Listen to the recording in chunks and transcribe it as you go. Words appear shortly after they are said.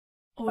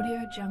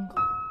Audio Jungle.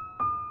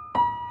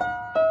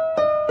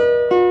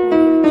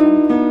 Audio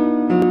Jungle.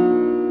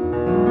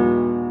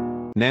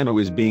 Nano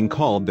is being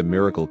called the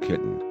miracle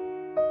kitten.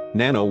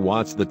 Nano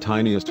was the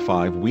tiniest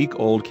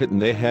 5-week-old kitten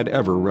they had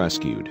ever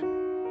rescued.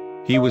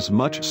 He was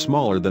much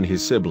smaller than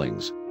his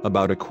siblings,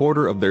 about a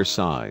quarter of their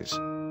size.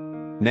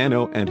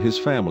 Nano and his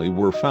family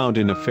were found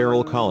in a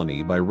feral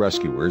colony by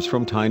rescuers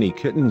from Tiny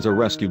Kittens, a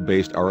rescue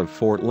based out of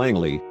Fort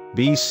Langley,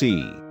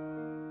 BC.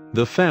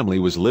 The family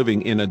was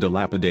living in a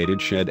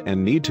dilapidated shed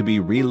and need to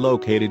be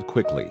relocated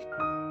quickly.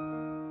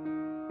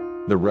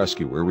 The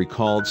rescuer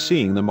recalled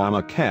seeing the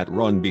mama cat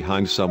run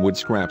behind some wood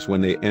scraps when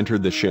they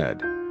entered the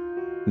shed.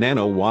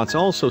 Nano was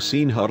also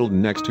seen huddled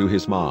next to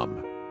his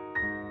mom.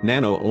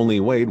 Nano only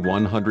weighed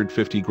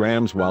 150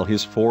 grams while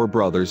his 4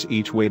 brothers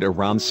each weighed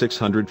around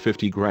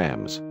 650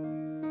 grams.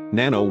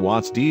 Nano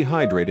was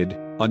dehydrated,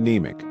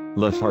 anemic,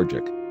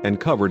 lethargic, and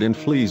covered in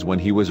fleas when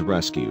he was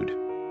rescued.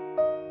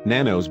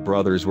 Nano's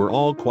brothers were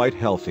all quite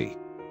healthy.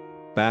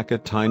 Back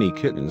at Tiny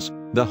Kittens,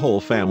 the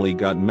whole family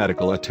got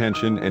medical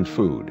attention and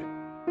food.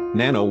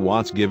 Nano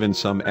was given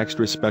some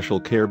extra special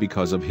care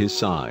because of his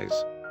size.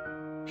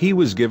 He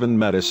was given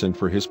medicine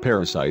for his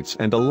parasites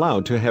and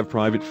allowed to have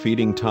private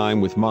feeding time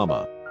with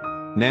mama.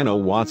 Nano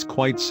was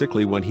quite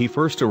sickly when he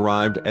first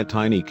arrived at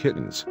Tiny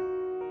Kittens.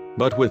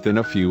 But within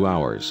a few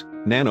hours,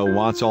 Nano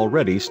was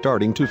already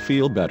starting to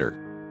feel better.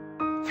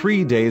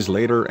 3 days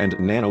later and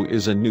Nano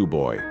is a new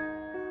boy.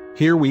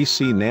 Here we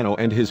see Nano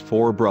and his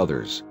 4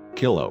 brothers,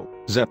 Kilo,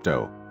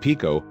 Zepto,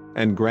 Pico,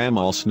 and Graham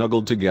all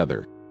snuggled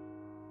together.